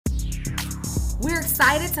We're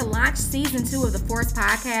excited to launch season 2 of the Force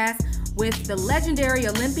podcast with the legendary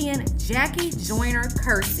Olympian Jackie Joyner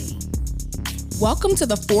Kersee. Welcome to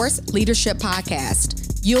the Force Leadership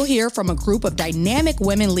Podcast. You'll hear from a group of dynamic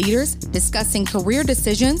women leaders discussing career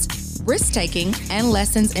decisions, risk-taking, and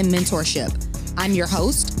lessons in mentorship. I'm your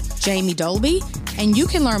host, Jamie Dolby, and you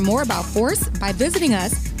can learn more about Force by visiting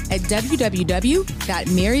us at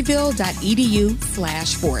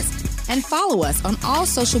www.maryville.edu/force and follow us on all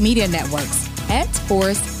social media networks at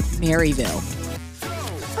Force Maryville.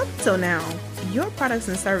 Up till now, your products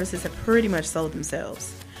and services have pretty much sold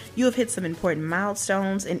themselves. You have hit some important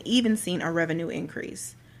milestones and even seen a revenue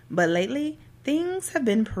increase. But lately, things have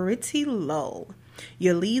been pretty low.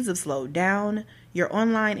 Your leads have slowed down, your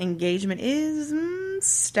online engagement is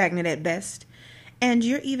stagnant at best, and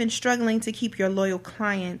you're even struggling to keep your loyal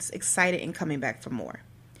clients excited and coming back for more.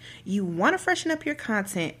 You want to freshen up your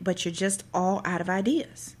content, but you're just all out of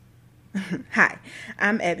ideas. Hi,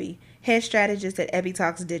 I'm Ebby, head strategist at Ebby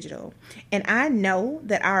Talks Digital, and I know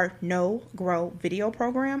that our Know Grow video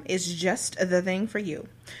program is just the thing for you.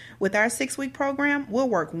 With our 6-week program, we'll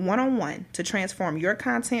work one-on-one to transform your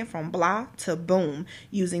content from blah to boom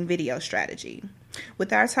using video strategy.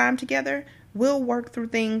 With our time together, we'll work through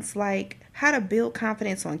things like how to build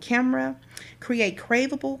confidence on camera, create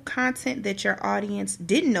craveable content that your audience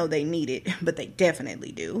didn't know they needed, but they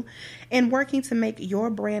definitely do, and working to make your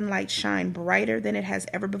brand light shine brighter than it has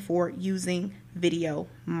ever before using video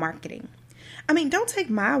marketing. I mean, don't take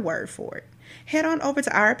my word for it. Head on over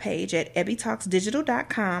to our page at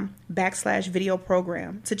ebbytalksdigital.com/video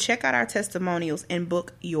program to check out our testimonials and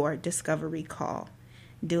book your discovery call.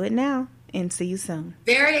 Do it now. And see you soon.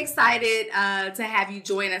 Very excited to have you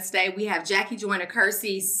join us today. We have Jackie Joyner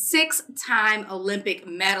Kersee, 6-time Olympic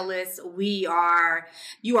medalist. You are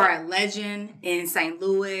a legend in St.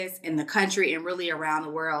 Louis, in the country, and really around the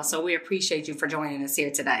world. So we appreciate you for joining us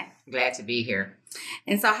here today. Glad to be here.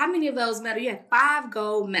 And so how many of those medals? You have 5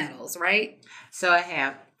 gold medals, right? So I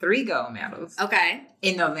have 3 gold medals. Okay.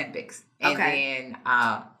 In the Olympics. And then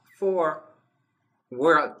 4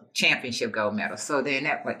 World Championship gold medals. So then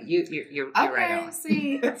you're right on.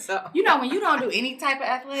 See, So when you don't do any type of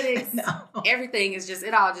athletics, no. everything is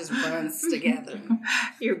it all just runs together.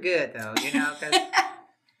 You're good though, because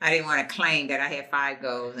I didn't want to claim that I had 5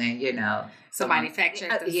 golds and Somebody fact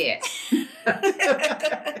checked us. Yes.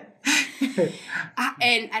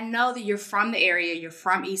 And I know that you're from the area, you're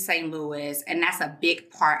from East St. Louis, and that's a big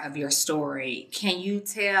part of your story. Can you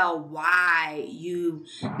tell why you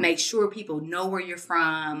make sure people know where you're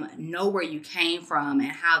from, know where you came from,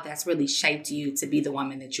 and how that's really shaped you to be the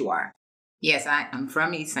woman that you are? Yes, I'm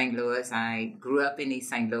from East St. Louis. I grew up in East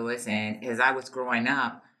St. Louis, and as I was growing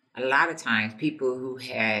up, a lot of times people who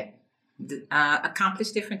had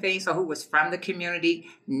accomplished different things or who was from the community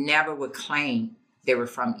never would claim they were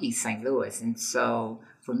from East St. Louis. And so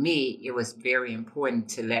for me, it was very important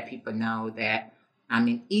to let people know that I'm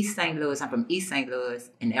in East St. Louis. I'm from East St. Louis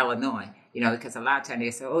in Illinois, because a lot of times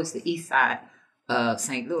they say, oh, it's the east side of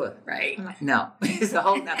St. Louis. Right. No, it's the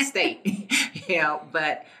whole other state,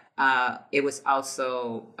 but it was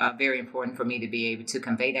also very important for me to be able to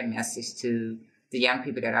convey that message to the young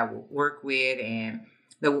people that I would work with and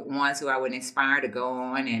the ones who I would inspire to go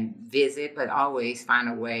on and visit, but always find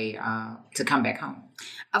a way to come back home.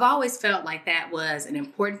 I've always felt like that was an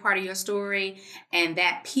important part of your story, and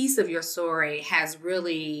that piece of your story has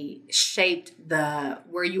really shaped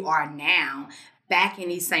where you are now, back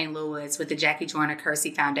in East St. Louis with the Jackie Joyner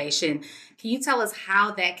Kersee Foundation. Can you tell us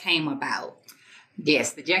how that came about?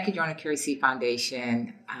 Yes, the Jackie Joyner Kersee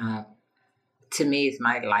Foundation, to me, is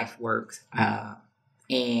my life work.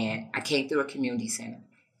 And I came through a community center.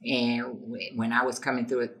 And when I was coming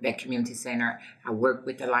through that community center, I worked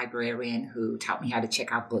with the librarian who taught me how to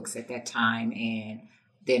check out books at that time. And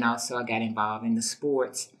then also I got involved in the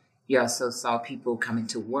sports. You also saw people coming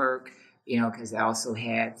to work, because I also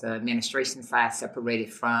had the administration side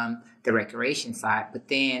separated from the recreation side. But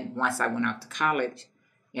then once I went off to college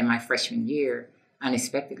in my freshman year,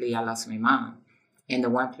 unexpectedly, I lost my mom. And the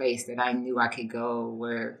one place that I knew I could go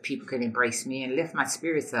where people could embrace me and lift my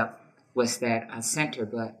spirits up was that center.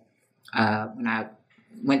 But when I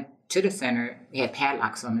went to the center, it had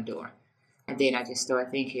padlocks on the door. And then I just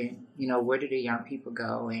started thinking, where did the young people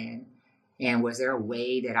go? And was there a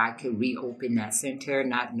way that I could reopen that center,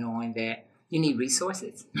 not knowing that you need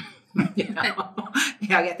resources? I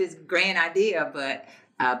got this grand idea, but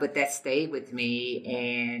that stayed with me.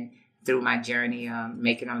 And through my journey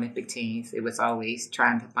making Olympic teams, it was always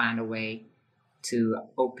trying to find a way to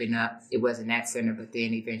open up. It wasn't that center, but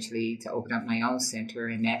then eventually to open up my own center.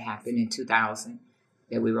 And that happened in 2000,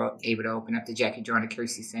 that we were able to open up the Jackie Joyner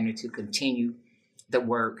Kersee Center to continue the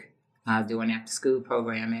work, doing after-school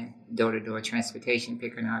programming, door-to-door transportation,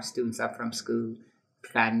 picking our students up from school,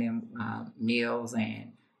 providing them meals,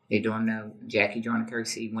 and they're doing the Jackie Joyner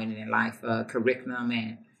Kersee Winning in Life curriculum,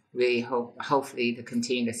 and really hopefully to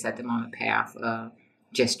continue to set them on a path of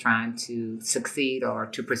just trying to succeed or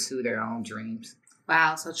to pursue their own dreams.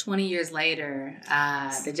 Wow. So 20 years later,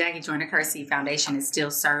 the Jackie Joyner Kersee Foundation is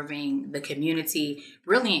still serving the community,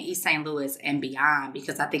 really in East St. Louis and beyond,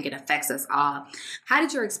 because I think it affects us all. How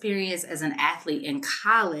did your experience as an athlete in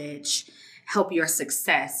college help your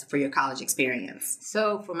success for your college experience?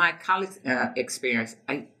 So for my college experience,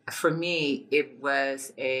 for me, it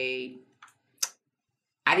was I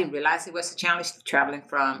didn't realize it was a challenge traveling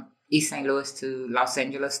from East St. Louis to Los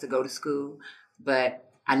Angeles to go to school, but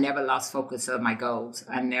I never lost focus of my goals.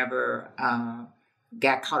 I never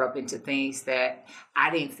got caught up into things that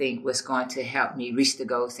I didn't think was going to help me reach the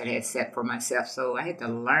goals that I had set for myself. So I had to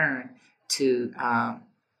learn to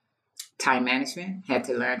time management, had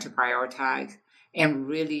to learn to prioritize, and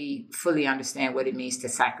really fully understand what it means to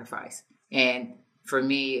sacrifice. And for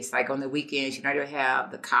me, it's like on the weekends, you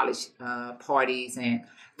have the college parties, and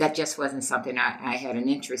that just wasn't something I had an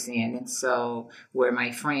interest in. And so where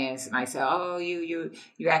my friends might say, oh,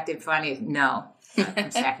 you're acting funny. No, I'm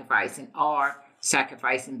sacrificing, or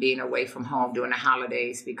sacrificing being away from home during the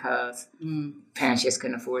holidays because parents just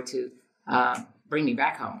couldn't afford to bring me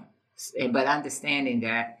back home. But understanding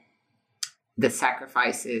that the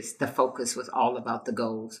sacrifices, the focus was all about the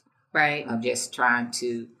goals. Right. Of just trying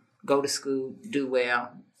to go to school, do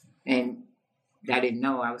well. And I didn't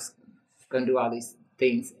know I was going to do all these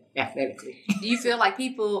things athletically. Do you feel like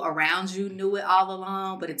people around you knew it all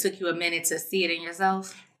along, but it took you a minute to see it in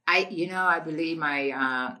yourself? I believe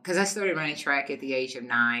because I started running track at the age of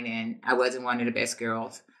 9, and I wasn't one of the best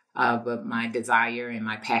girls, but my desire and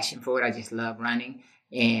my passion for it, I just love running.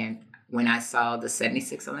 And when I saw the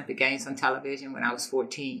 76 Olympic Games on television when I was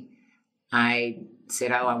 14, I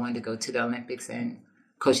said, I wanted to go to the Olympics. And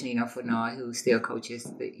Coach Nino Fenoy, who still coaches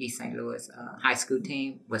the East St. Louis high school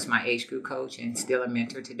team, was my age group coach and still a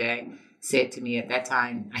mentor today, said to me at that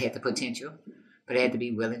time I had the potential, but I had to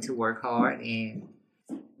be willing to work hard.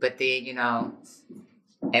 But then,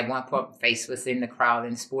 at one point, face was in the crowd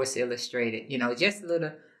in Sports Illustrated, just a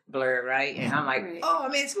little blur, right? And I'm like, oh,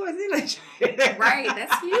 I'm in Sports Illustrated. Right,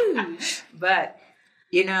 that's huge. But,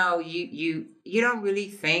 you don't really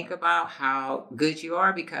think about how good you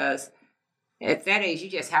are, because at that age,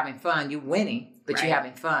 you're just having fun. You're winning, but right. You're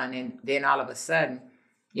having fun. And then all of a sudden,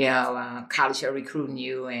 college are recruiting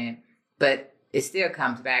you. But it still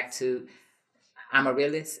comes back to, I'm a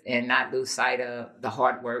realist and not lose sight of the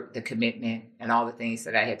hard work, the commitment, and all the things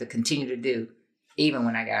that I had to continue to do, even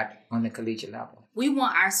when I got on the collegiate level. We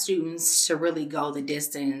want our students to really go the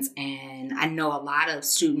distance. And I know a lot of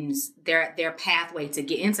students, their pathway to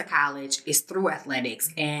get into college is through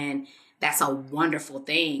athletics. And that's a wonderful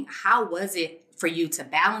thing. How was it for you to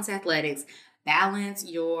balance athletics, balance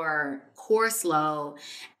your course load,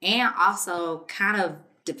 and also kind of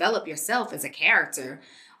develop yourself as a character?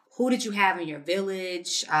 Who did you have in your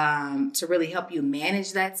village to really help you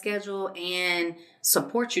manage that schedule and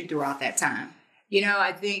support you throughout that time?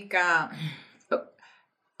 I think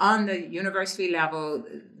on the university level,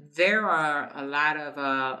 there are a lot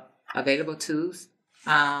of available tools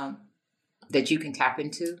that you can tap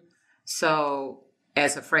into. So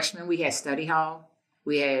as a freshman, we had study hall,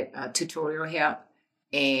 we had tutorial help,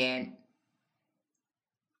 and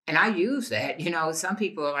I use that. Some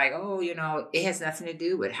people are like, oh, it has nothing to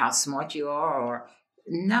do with how smart you are, or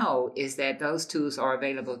no, is that those tools are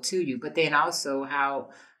available to you. But then also how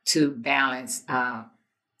to balance. I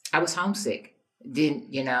was homesick,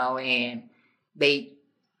 and they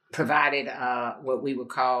provided what we would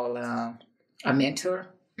call a mentor.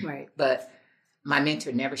 Right. But my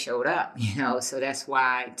mentor never showed up, so that's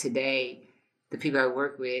why today the people I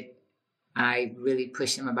work with, I really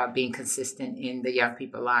push them about being consistent in the young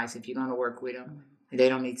people's lives. If you're going to work with them, they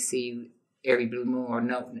don't need to see you every blue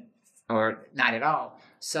moon or not at all.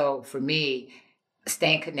 So for me,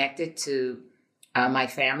 staying connected to my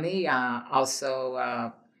family,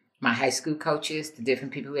 also my high school coaches, the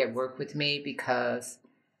different people who have worked with me, because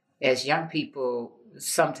as young people,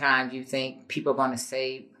 sometimes you think people are going to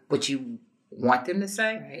say what you want them to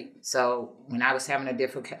say. Right. So when I was having a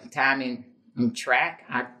difficult time in track,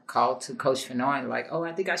 I called to Coach Fenoy and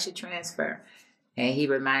I think I should transfer. And he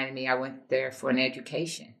reminded me I went there for an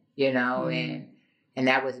education, and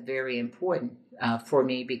that was very important for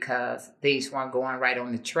me, because things weren't going right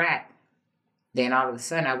on the track. Then all of a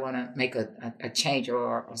sudden I want to make a change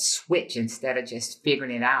or a switch instead of just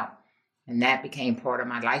figuring it out. And that became part of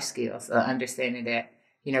my life skills, understanding that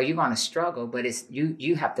you're going to struggle, but it's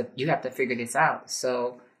you have to figure this out.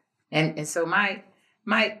 So, and so my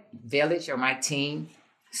village or my team,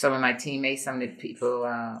 some of my teammates, some of the people,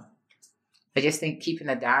 I just think keeping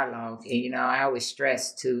a dialogue. And, I always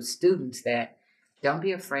stress to students that don't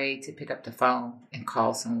be afraid to pick up the phone and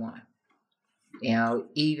call someone.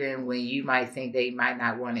 Even when you might think they might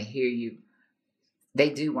not want to hear you, they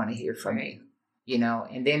do want to hear from you,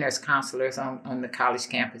 and then there's counselors on the college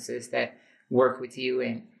campuses that work with you.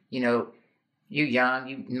 And, you're young,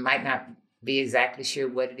 you might not be exactly sure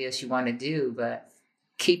what it is you want to do, but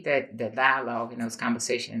keep the dialogue and those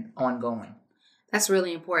conversations ongoing. That's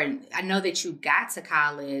really important. I know that you got to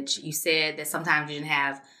college. You said that sometimes you didn't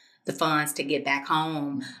have the funds to get back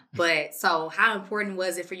home. But so how important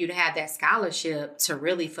was it for you to have that scholarship to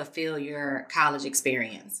really fulfill your college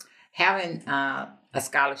experience? Having a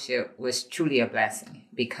scholarship was truly a blessing,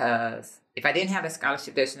 because if I didn't have a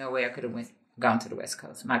scholarship, there's no way I could have gone to the West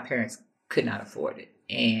Coast. My parents could not afford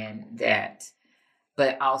it.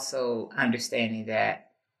 But also understanding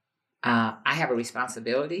that I have a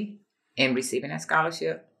responsibility in receiving that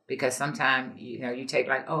scholarship, because sometimes, you take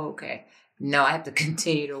like, oh, okay, no, I have to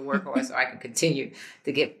continue to work hard so I can continue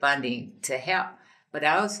to get funding to help. But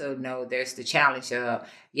I also know there's the challenge of,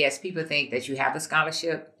 yes, people think that you have a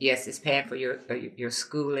scholarship. Yes, it's paying for your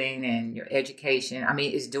schooling and your education. I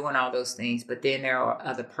mean, it's doing all those things. But then there are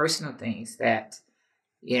other personal things that,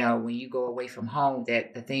 when you go away from home,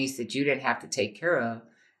 that the things that you didn't have to take care of,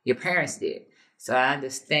 your parents did. So I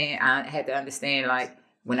had to understand, like,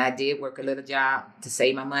 when I did work a little job to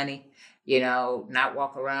save my money, not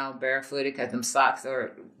walk around barefooted because them socks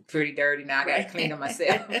are pretty dirty. Now I got to clean them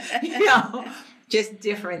myself. Just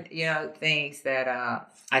different, things that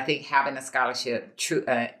I think having a scholarship,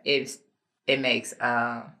 it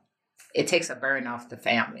takes a burden off the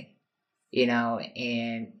family,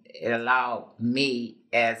 and it allowed me,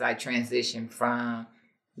 as I transitioned from,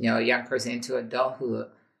 a young person into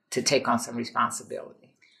adulthood, to take on some responsibility.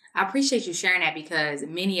 I appreciate you sharing that, because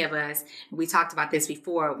many of us, we talked about this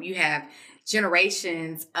before, you have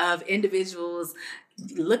generations of individuals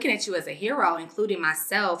looking at you as a hero, including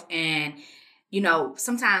myself. And,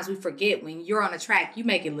 sometimes we forget when you're on a track, you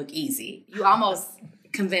make it look easy. You almost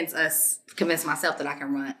convince myself that I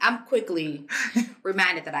can run. I'm quickly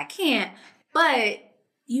reminded that I can't, but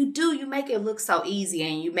you make it look so easy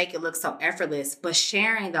and you make it look so effortless. But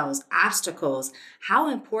sharing those obstacles, how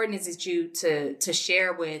important is it you to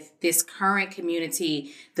share with this current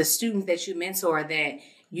community, the students that you mentor, that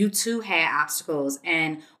you too had obstacles?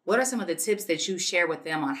 And what are some of the tips that you share with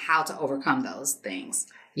them on how to overcome those things?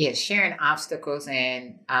 Yeah, sharing obstacles.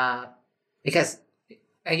 And because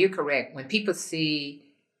you're correct, when people see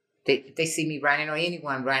they see me running, or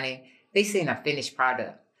anyone running, they see a finished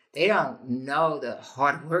product. They don't know the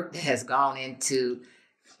hard work that has gone into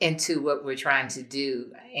what we're trying to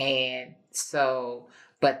do. And so,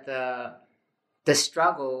 but the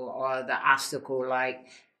struggle or the obstacle, like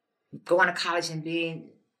going to college and being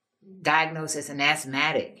diagnosed as an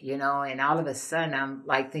asthmatic, and all of a sudden I'm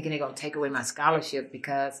like thinking they're going to take away my scholarship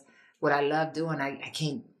because what I love doing, I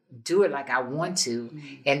can't do it like I want to.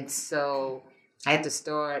 Mm-hmm. And so I had to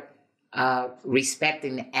start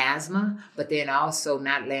respecting asthma, but then also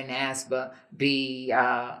not letting asthma be,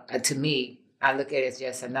 to me, I look at it as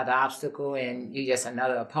just another obstacle, and you're just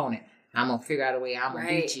another opponent. I'm going to figure out a way I'm going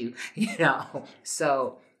to beat you,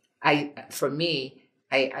 So for me,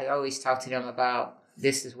 I always talk to them about,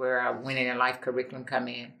 this is where our Winning in Life curriculum come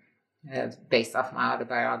in, based off my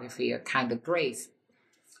autobiography, A Kind of Grace,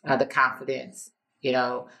 the confidence,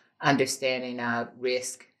 understanding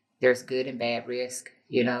risk. There's good and bad risk,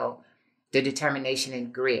 the determination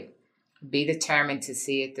and grit. Be determined to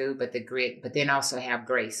see it through, but the grit, but then also have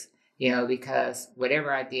grace, because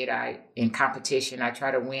whatever I did, in competition, I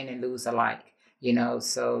try to win and lose alike,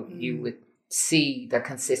 so you would see the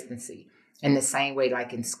consistency. In the same way,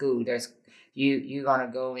 like in school, you're going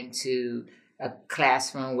to go into a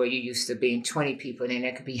classroom where you're used to being 20 people, and then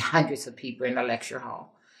there could be hundreds of people in the lecture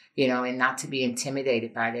hall, and not to be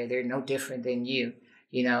intimidated by that. They're no different than you,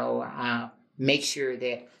 make sure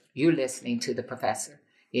that you're listening to the professor.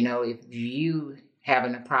 If you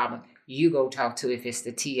having a problem, you go talk to, if it's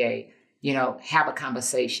the TA, have a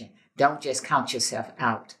conversation. Don't just count yourself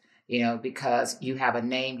out, because you have a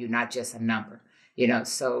name, you're not just a number,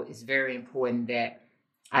 so it's very important that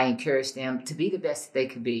I encourage them to be the best that they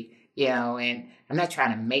could be, and I'm not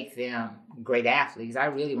trying to make them great athletes. I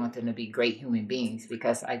really want them to be great human beings,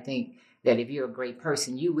 because I think that if you're a great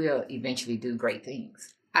person, you will eventually do great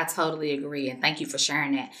things. I totally agree. And thank you for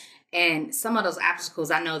sharing that. And some of those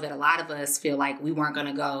obstacles, I know that a lot of us feel like we weren't going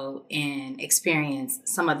to go and experience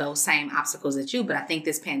some of those same obstacles that you, but I think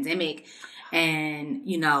this pandemic and,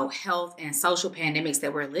 health and social pandemics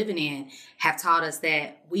that we're living in have taught us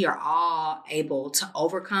that we are all able to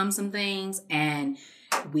overcome some things, and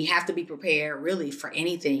we have to be prepared really for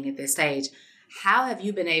anything at this stage. How have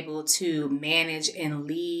you been able to manage and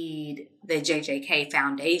lead the JJK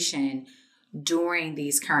Foundation during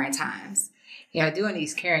these current times? During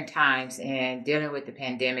these current times and dealing with the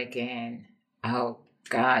pandemic and,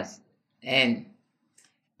 and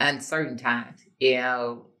uncertain times,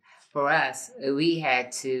 for us, we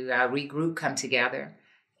had to regroup, come together,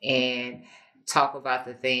 and talk about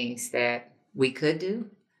the things that we could do.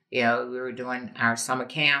 We were doing our summer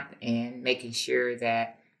camp and making sure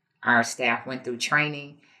that our staff went through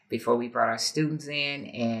training before we brought our students in.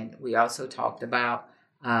 And we also talked about,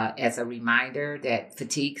 as a reminder, that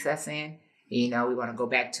fatigue sets in. We want to go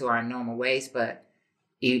back to our normal ways, but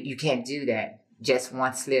you can't do that. Just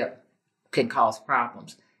one slip can cause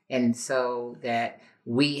problems. And so that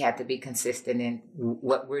we have to be consistent in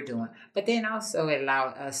what we're doing. But then also it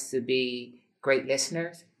allowed us to be great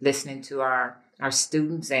listeners, listening to our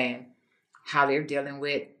students and how they're dealing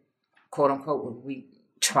with, quote unquote,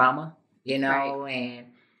 trauma, right. And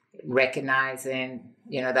recognizing,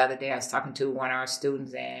 the other day I was talking to one of our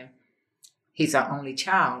students, and he's our only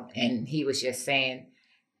child. And he was just saying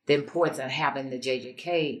the importance of having the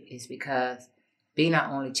JJK is because being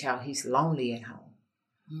our only child, he's lonely at home.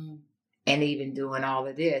 Mm. And even doing all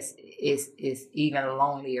of this is even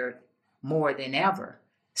lonelier more than ever.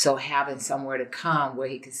 So having somewhere to come where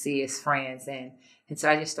he could see his friends. And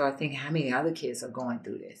so I just started thinking how many other kids are going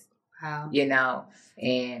through this. Wow.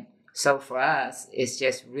 And so for us, it's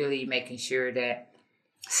just really making sure that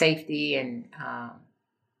safety and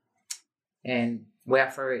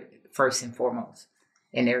welfare first and foremost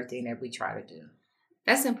in everything that we try to do.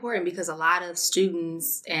 That's important because a lot of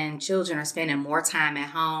students and children are spending more time at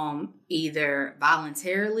home, either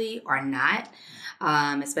voluntarily or not,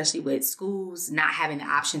 especially with schools not having the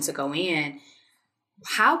option to go in.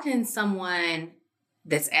 How can someone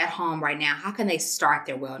that's at home right now, how can they start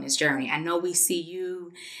their wellness journey? I know we see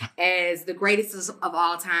you as the greatest of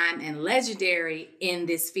all time and legendary in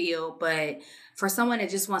this field, but for someone that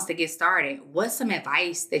just wants to get started, what's some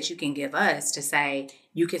advice that you can give us to say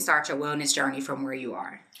you can start your wellness journey from where you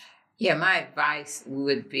are? Yeah, my advice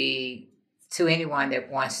would be to anyone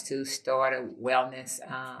that wants to start a wellness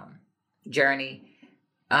journey,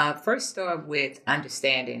 first start with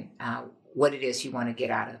understanding what it is you want to get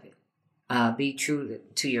out of it. Be true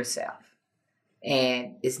to yourself.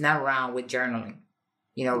 And it's not wrong with journaling,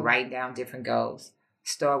 writing down different goals.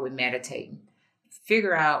 Start with meditating.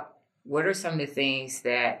 Figure out what are some of the things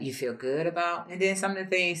that you feel good about, and then some of the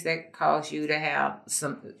things that cause you to have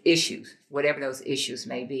some issues, whatever those issues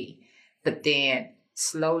may be. But then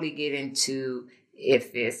slowly get into,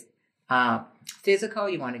 if it's physical,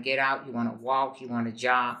 you want to get out, you want to walk, you want to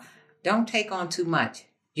jog. Don't take on too much.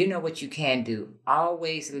 You know what you can do.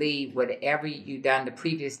 Always leave whatever you've done the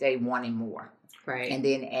previous day wanting more. Right. And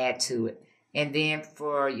then add to it. And then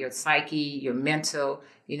for your psyche, your mental,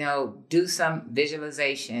 do some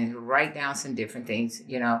visualization, write down some different things.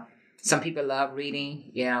 Some people love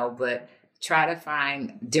reading, but try to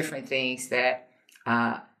find different things that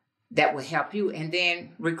will help you, and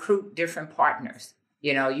then recruit different partners.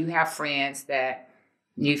 You have friends that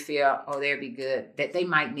you feel, they'd be good, that they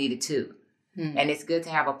might need it too. Hmm. And it's good to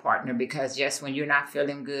have a partner, because just when you're not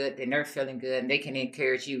feeling good, then they're feeling good, and they can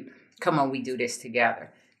encourage you, come on, we do this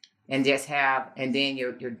together. And then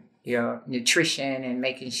your nutrition and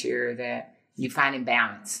making sure that you finding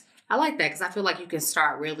balance. I like that, because I feel like you can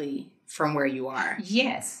start really from where you are.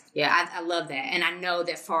 Yes. Yeah, I love that. And I know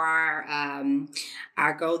that for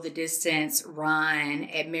our Go the Distance run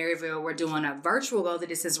at Maryville, we're doing a virtual Go the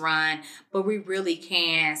Distance run, but we really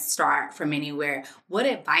can start from anywhere. What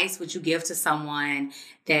advice would you give to someone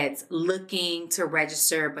that's looking to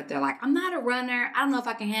register, but they're like, I'm not a runner. I don't know if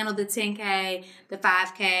I can handle the 10K, the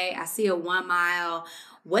 5K. I see a 1 mile.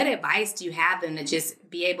 What advice do you have them to just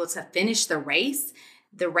be able to finish the race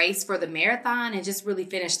for the marathon, and just really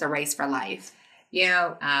finish the race for life?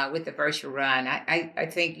 With the virtual run, I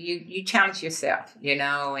think you challenge yourself,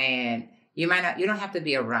 and you don't have to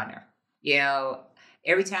be a runner.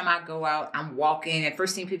 Every time I go out, I'm walking, and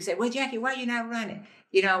first thing people say, well, Jackie, why are you not running?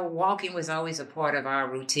 Walking was always a part of our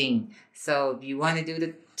routine. So if you want to do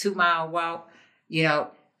the 2 mile walk,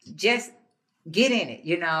 just get in it,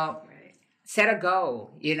 set a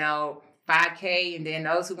goal, 5K, and then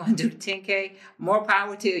those who want to do 10K, more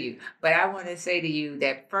power to you. But I want to say to you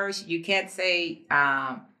that first, you can't say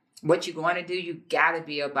what you're going to do. You got to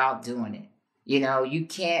be about doing it. You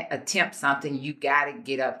can't attempt something. You got to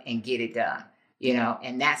get up and get it done,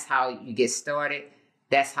 and that's how you get started.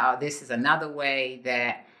 That's how this is another way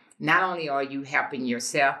that not only are you helping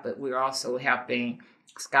yourself, but we're also helping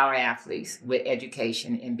scholar athletes with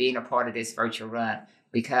education and being a part of this virtual run,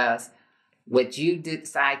 because what you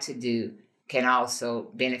decide to do can also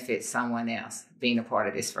benefit someone else being a part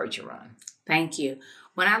of this virtual run. Thank you.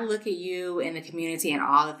 When I look at you in the community and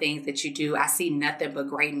all the things that you do, I see nothing but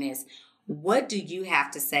greatness. What do you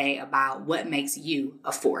have to say about what makes you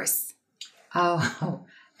a force? Oh,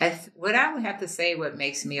 what I would have to say what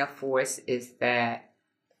makes me a force is that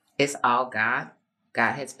it's all God.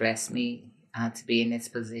 God has blessed me to be in this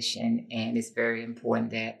position, and it's very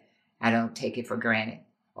important that I don't take it for granted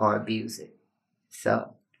or abuse it.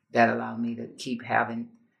 So that allowed me to keep having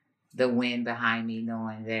the wind behind me,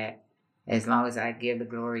 knowing that as long as I give the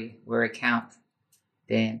glory where it counts,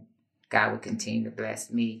 then God will continue to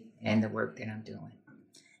bless me and the work that I'm doing.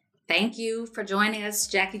 Thank you for joining us,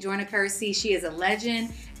 Jackie Joyner-Kersee. She is a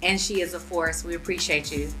legend and she is a force. We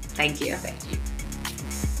appreciate you. Thank you. Thank you.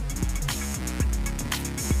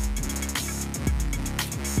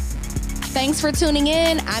 Thanks for tuning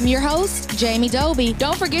in. I'm your host, Jamie Dobie.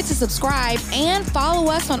 Don't forget to subscribe and follow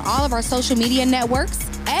us on all of our social media networks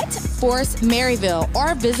at Force Maryville,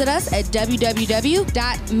 or visit us at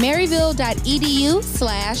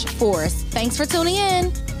www.maryville.edu/force. Thanks for tuning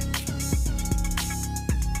in.